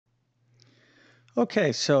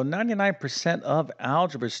Okay, so 99% of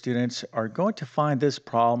algebra students are going to find this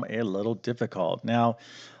problem a little difficult. Now,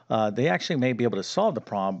 they actually may be able to solve the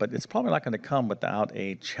problem, but it's probably not going to come without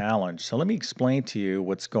a challenge. So let me explain to you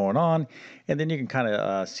what's going on, and then you can kind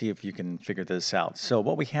of see if you can figure this out. So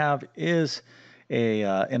what we have is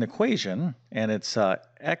an equation, and it's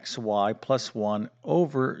xy plus 1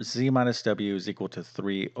 over z minus w is equal to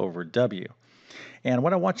 3 over w. And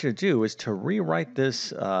what I want you to do is to rewrite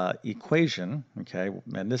this equation, okay?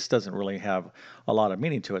 And this doesn't really have a lot of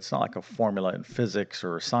meaning to it. It's not like a formula in physics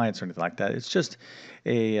or science or anything like that. It's just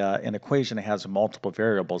an equation that has multiple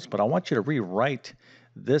variables. But I want you to rewrite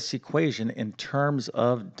this equation in terms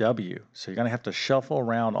of w. So you're going to have to shuffle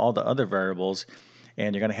around all the other variables,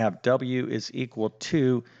 and you're going to have w is equal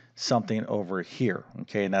to something over here,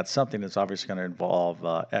 okay? And that something is obviously going to involve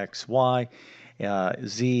x, y,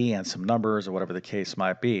 z, and some numbers or whatever the case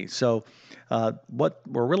might be. So what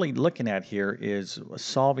we're really looking at here is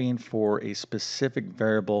solving for a specific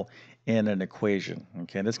variable in an equation.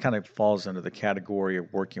 Okay, and this kind of falls under the category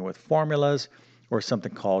of working with formulas or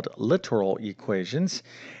something called literal equations.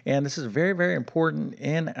 And this is very, very important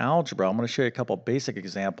in algebra. I'm going to show you a couple basic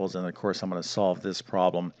examples, and of course, I'm going to solve this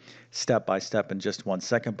problem step by step in just 1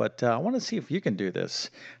 second. But I want to see if you can do this.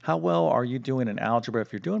 How well are you doing in algebra?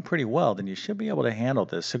 If you're doing pretty well, then you should be able to handle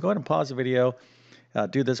this. So go ahead and pause the video,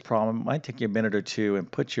 do this problem. It might take you a minute or two,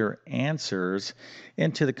 and put your answers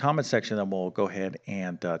into the comment section. Then we'll go ahead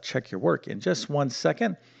and check your work in just 1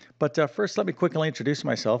 second. But first, let me quickly introduce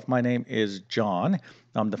myself. My name is John.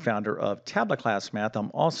 I'm the founder of TabletClass Math.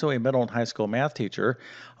 I'm also a middle and high school math teacher.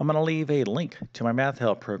 I'm going to leave a link to my math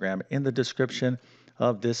help program in the description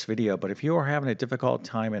of this video. But if you are having a difficult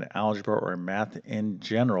time in algebra or math in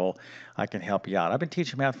general, I can help you out. I've been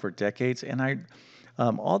teaching math for decades, and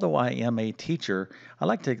although I am a teacher, I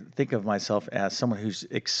like to think of myself as someone who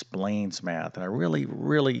explains math. And I really,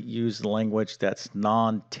 really use language that's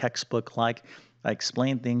non-textbook like. I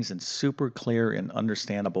explain things in super clear and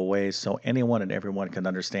understandable ways so anyone and everyone can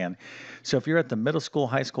understand. So if you're at the middle school,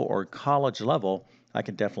 high school, or college level, I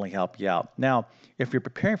can definitely help you out. Now, if you're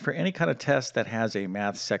preparing for any kind of test that has a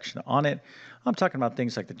math section on it, I'm talking about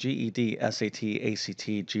things like the GED, SAT, ACT,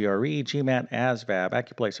 GRE, GMAT, ASVAB,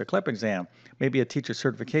 AccuPlace, or CLEP exam, maybe a teacher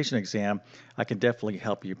certification exam. I can definitely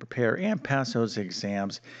help you prepare and pass those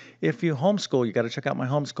exams. If you homeschool, you got to check out my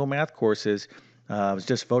homeschool math courses. I was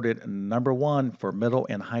just voted #1 for middle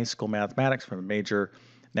and high school mathematics from a major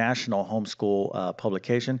national homeschool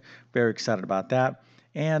publication. Very excited about that.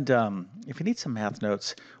 And if you need some math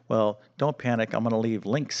notes, well, don't panic. I'm going to leave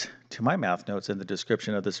links to my math notes in the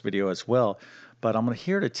description of this video as well. But I'm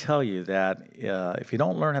here to tell you that if you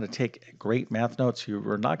don't learn how to take great math notes, you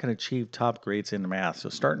are not going to achieve top grades in math. So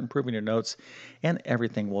start improving your notes, and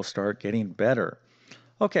everything will start getting better.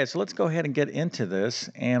 Okay, so let's go ahead and get into this.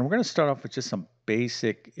 And we're going to start off with just some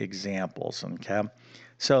basic examples. Okay,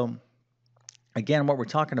 so again, what we're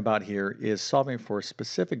talking about here is solving for a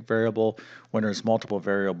specific variable when there's multiple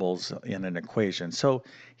variables in an equation. So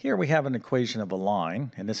here we have an equation of a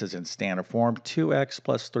line, and this is in standard form. 2x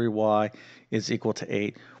plus 3y is equal to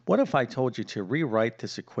 8. What if I told you to rewrite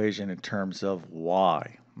this equation in terms of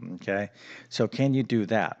y? Okay, so can you do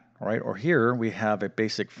that? All right, or here we have a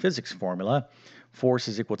basic physics formula. Force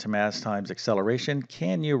is equal to mass times acceleration.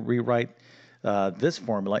 Can you rewrite this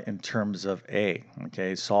formula in terms of A?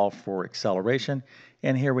 Okay, solve for acceleration.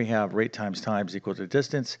 And here we have rate times time is equal to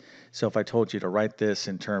distance. So if I told you to write this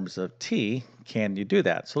in terms of T, can you do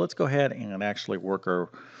that? So let's go ahead and actually work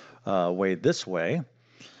our way this way.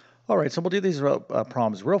 All right, so we'll do these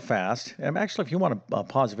problems real fast. And actually, if you want to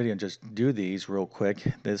pause the video and just do these real quick,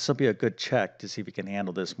 this will be a good check to see if you can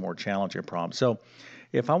handle this more challenging problem. So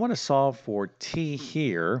if I want to solve for t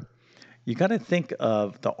here, you got to think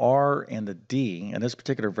of the r and the d and this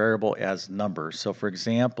particular variable as numbers. So for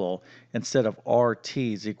example, instead of rt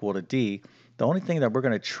is equal to d, the only thing that we're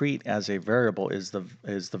going to treat as a variable is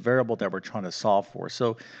the variable that we're trying to solve for.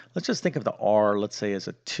 So let's just think of the r, let's say, as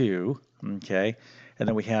a 2, okay? And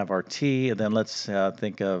then we have our t, and then let's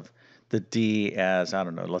think of the d as, I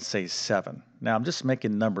don't know, let's say 7. Now I'm just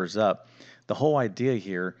making numbers up. The whole idea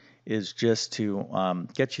here is just to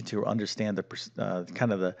get you to understand the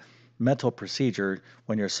kind of the mental procedure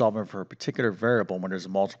when you're solving for a particular variable when there's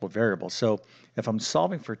multiple variables. So if I'm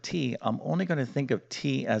solving for t, I'm only going to think of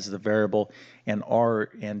t as the variable and r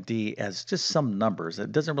and d as just some numbers.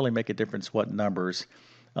 It doesn't really make a difference what numbers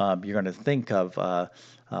you're going to think of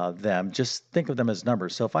them. Just think of them as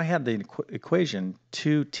numbers. So if I had the equation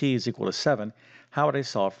 2t is equal to 7, how would I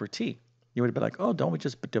solve for t? You would be like, oh, don't we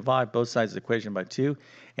just divide both sides of the equation by 2?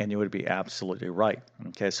 And you would be absolutely right.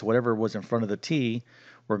 Okay, so whatever was in front of the t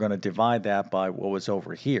we're going to divide that by what was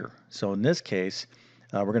over here. So in this case,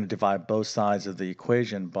 we're going to divide both sides of the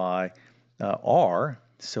equation by r.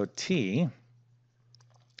 So t,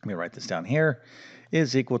 let me write this down here,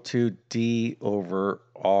 is equal to d over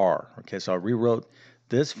r. Okay, so I rewrote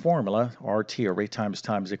this formula, RT, or rate times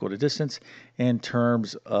time is equal to distance, in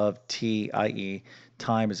terms of t, i.e.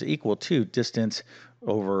 time is equal to distance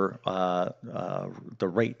over the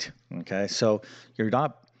rate. Okay, so you're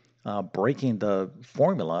not breaking the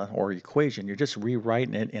formula or equation, you're just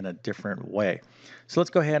rewriting it in a different way. So let's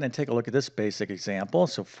go ahead and take a look at this basic example.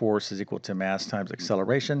 So force is equal to mass times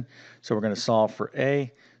acceleration. So we're going to solve for A.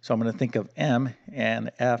 So I'm going to think of M and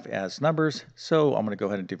F as numbers. So I'm going to go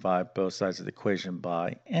ahead and divide both sides of the equation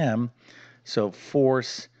by M. So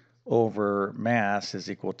force over mass is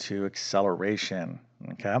equal to acceleration.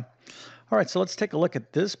 Okay. All right, so let's take a look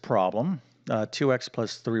at this problem. 2x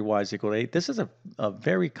plus 3y is equal to 8. This is a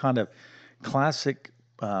very kind of classic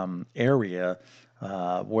area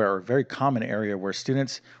where a very common area where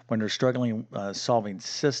students, when they're struggling solving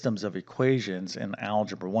systems of equations in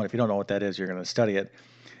Algebra 1, if you don't know what that is, you're going to study it,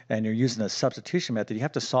 and you're using a substitution method, you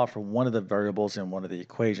have to solve for one of the variables in one of the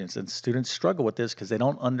equations. And students struggle with this because they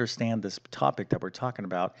don't understand this topic that we're talking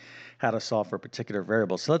about, how to solve for a particular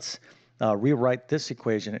variable. So let's rewrite this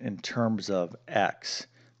equation in terms of x.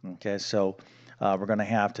 Okay, so we're going to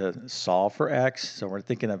have to solve for x. So we're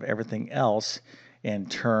thinking of everything else in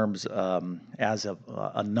terms as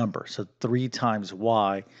a number. So 3 times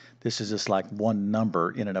y, this is just like one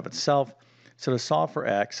number in and of itself. So to solve for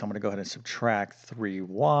x, I'm going to go ahead and subtract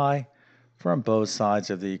 3y from both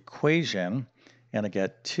sides of the equation, and I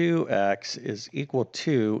get 2x is equal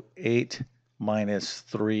to 8 minus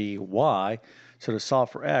 3y. So to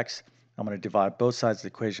solve for x, I'm going to divide both sides of the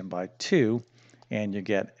equation by 2, and you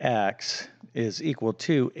get x is equal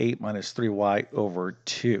to 8 minus 3y over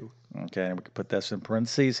 2. Okay, and we can put this in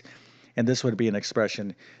parentheses. And this would be an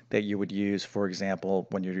expression that you would use, for example,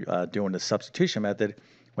 when you're doing the substitution method,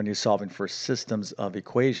 when you're solving for systems of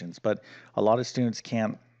equations. But a lot of students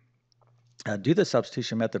can't do the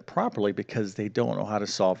substitution method properly because they don't know how to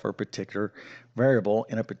solve for a particular variable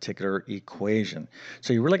in a particular equation.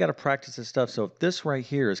 So you really got to practice this stuff. So if this right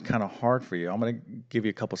here is kind of hard for you, I'm going to give you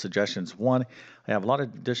a couple suggestions. One, I have a lot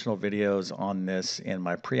of additional videos on this in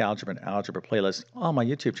my pre-algebra and algebra playlist on my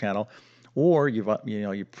YouTube channel. Or you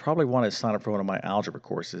probably want to sign up for one of my algebra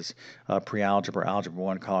courses, pre-algebra, algebra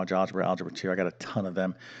 1, college algebra, algebra 2. I got a ton of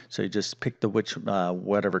them. So you just pick the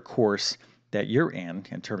whatever course that you're in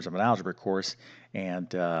terms of an algebra course, and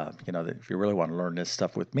if you really want to learn this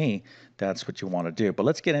stuff with me, that's what you want to do. But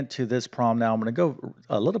let's get into this problem now. I'm going to go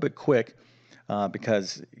a little bit quick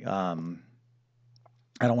because I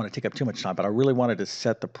don't want to take up too much time, but I really wanted to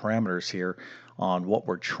set the parameters here on what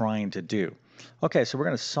we're trying to do. Okay, so we're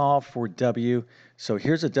going to solve for W. So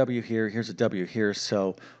here's a W here, here's a W here.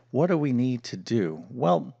 So what do we need to do?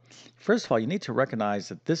 Well, first of all, you need to recognize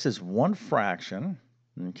that this is one fraction,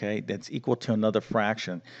 okay, that's equal to another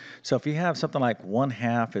fraction. So if you have something like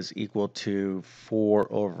 1/2 is equal to 4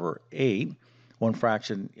 over 8, one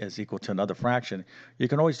fraction is equal to another fraction, you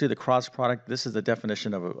can always do the cross product. This is the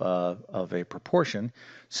definition of a proportion.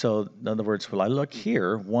 So in other words, when I look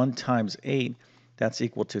here, 1 times 8, that's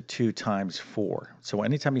equal to 2 times 4. So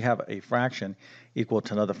anytime you have a fraction equal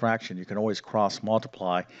to another fraction, you can always cross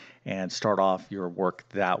multiply and start off your work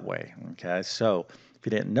that way. Okay, so if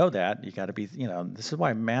you didn't know that, you got to be, this is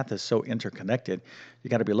why math is so interconnected.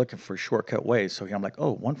 You got to be looking for shortcut ways. So here I'm like,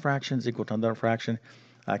 oh, one fraction is equal to another fraction.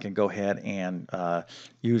 I can go ahead and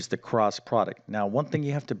use the cross product. Now, one thing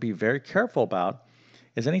you have to be very careful about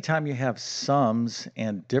is anytime you have sums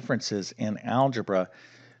and differences in algebra,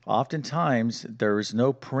 oftentimes there's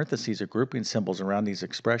no parentheses or grouping symbols around these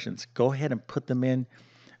expressions. Go ahead and put them in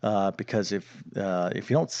because if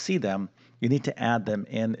you don't see them, you need to add them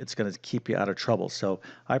in. It's going to keep you out of trouble. So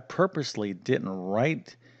I purposely didn't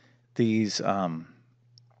write these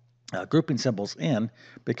grouping symbols in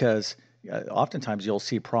because oftentimes you'll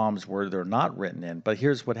see problems where they're not written in. But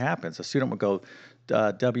here's what happens. A student would go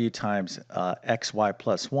W times XY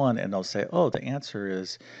plus 1, and they'll say, oh, the answer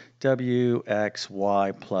is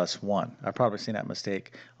WXY plus 1. I've probably seen that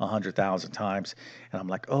mistake 100,000 times. And I'm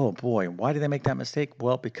like, oh, boy, why did they make that mistake?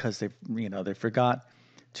 Well, because they forgot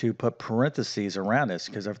to put parentheses around this.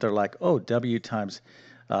 Because if they're like, oh, W times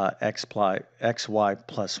XY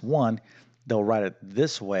plus 1, they'll write it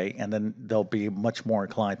this way, and then they'll be much more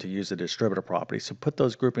inclined to use the distributive property. So put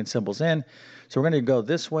those grouping symbols in. So we're going to go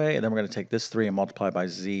this way, and then we're going to take this 3 and multiply by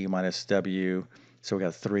z minus w. So we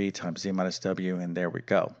got 3 times z minus w, and there we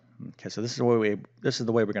go. Okay, so this is the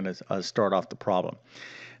way we're going to start off the problem.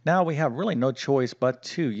 Now we have really no choice but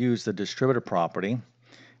to use the distributive property.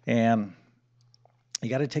 And you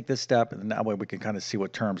got to take this step, and that way we can kind of see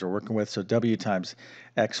what terms we're working with. So W times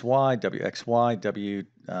XY, WXY, W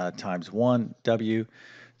times 1, W,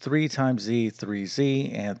 3 times Z,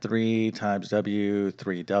 3Z, and 3 times W,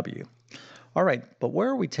 3W. All right, but where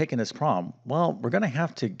are we taking this problem? Well, we're going to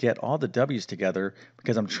have to get all the W's together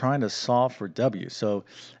because I'm trying to solve for W. So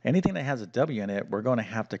anything that has a W in it, we're going to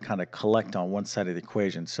have to kind of collect on one side of the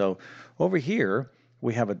equation. So over here,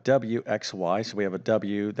 we have a W, X, Y. So we have a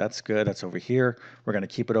W, that's good, that's over here. We're going to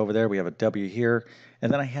keep it over there. We have a W here.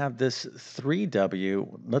 And then I have this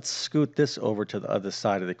 3W. Let's scoot this over to the other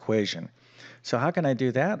side of the equation. So how can I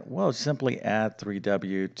do that? Well, simply add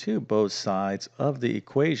 3W to both sides of the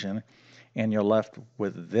equation, and you're left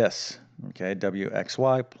with this, okay?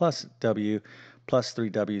 WXY plus W plus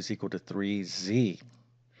 3W is equal to 3Z.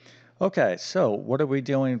 Okay, so what are we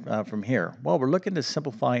doing from here? Well, we're looking to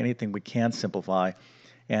simplify anything we can simplify.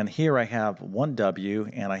 And here I have 1W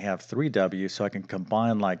and I have 3W, so I can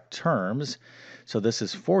combine like terms. So this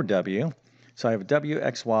is 4W. So I have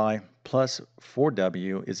WXY plus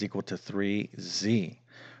 4W is equal to 3Z.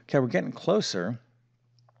 Okay, we're getting closer.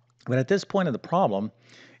 But at this point in the problem,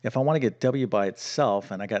 if I want to get W by itself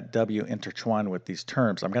and I got W intertwined with these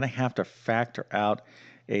terms, I'm going to have to factor out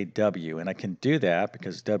a W. And I can do that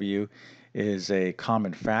because W is a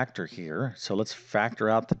common factor here. So let's factor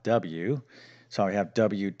out the W. So I have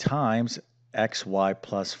W times XY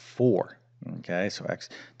plus 4. Okay, so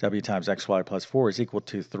W times XY plus 4 is equal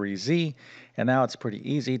to 3Z. And now it's pretty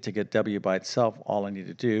easy to get W by itself. All I need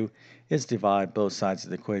to do is divide both sides of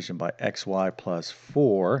the equation by XY plus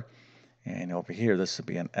 4. And over here, this would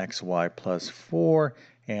be an XY plus 4.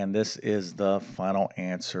 And this is the final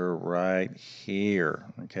answer right here.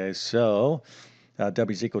 Okay, so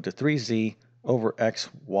W is equal to 3Z over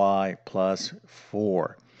XY plus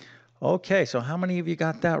 4. Okay, so how many of you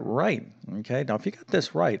got that right? Okay, now if you got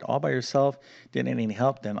this right all by yourself, didn't need any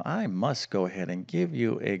help, then I must go ahead and give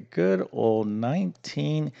you a good old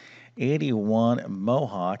 1981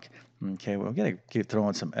 Mohawk. Okay, we're going to keep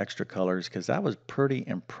throwing some extra colors because that was pretty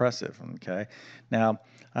impressive. Okay, now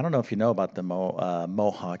I don't know if you know about the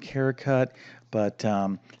Mohawk haircut, but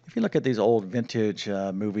if you look at these old vintage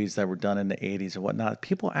movies that were done in the 80s and whatnot,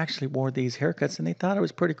 people actually wore these haircuts and they thought it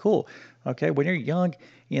was pretty cool. Okay, when you're young,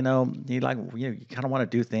 you kind of want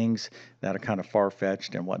to do things that are kind of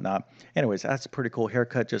far-fetched and whatnot. Anyways, that's a pretty cool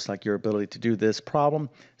haircut, just like your ability to do this problem.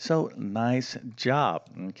 So nice job.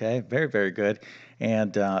 Okay, very, very good.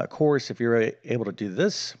 And of course, if you're able to do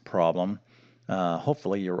this problem,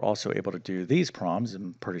 hopefully you're also able to do these problems.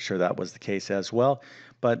 I'm pretty sure that was the case as well.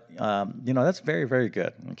 But, that's very, very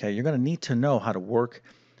good. Okay, you're going to need to know how to work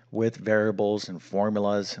with variables and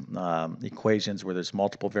formulas, equations where there's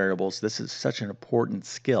multiple variables. This is such an important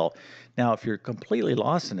skill. Now, if you're completely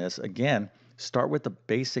lost in this, again, start with the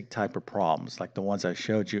basic type of problems, like the ones I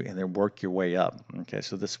showed you, and then work your way up. Okay,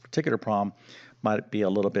 so this particular problem might be a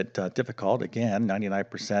little bit difficult. Again,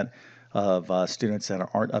 99% of students that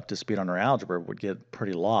aren't up to speed on their algebra would get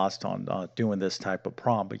pretty lost on doing this type of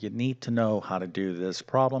problem, but you need to know how to do this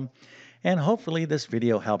problem. And hopefully this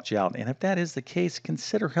video helped you out. And if that is the case,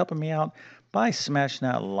 consider helping me out by smashing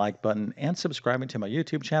that like button and subscribing to my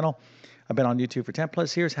YouTube channel. I've been on YouTube for 10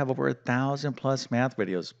 plus years, have over 1,000 plus math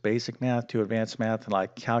videos, basic math to advanced math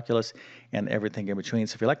like calculus and everything in between.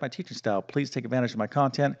 So if you like my teaching style, please take advantage of my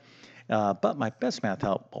content. But my best math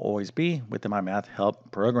help will always be within my math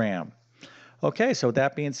help program. Okay, so with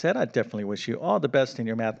that being said, I definitely wish you all the best in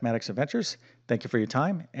your mathematics adventures. Thank you for your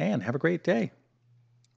time and have a great day.